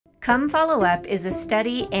Come Follow Up is a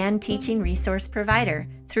study and teaching resource provider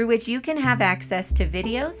through which you can have access to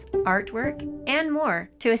videos, artwork, and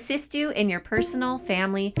more to assist you in your personal,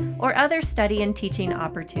 family, or other study and teaching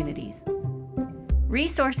opportunities.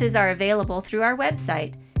 Resources are available through our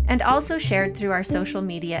website and also shared through our social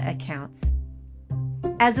media accounts.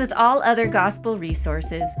 As with all other gospel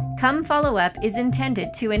resources, Come Follow Up is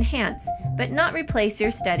intended to enhance but not replace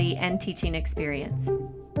your study and teaching experience.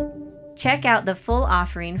 Check out the full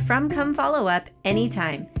offering from Come Follow Up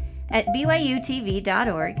anytime at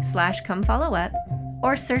byutv.org/comefollowup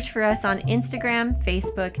or search for us on Instagram,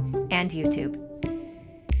 Facebook, and YouTube.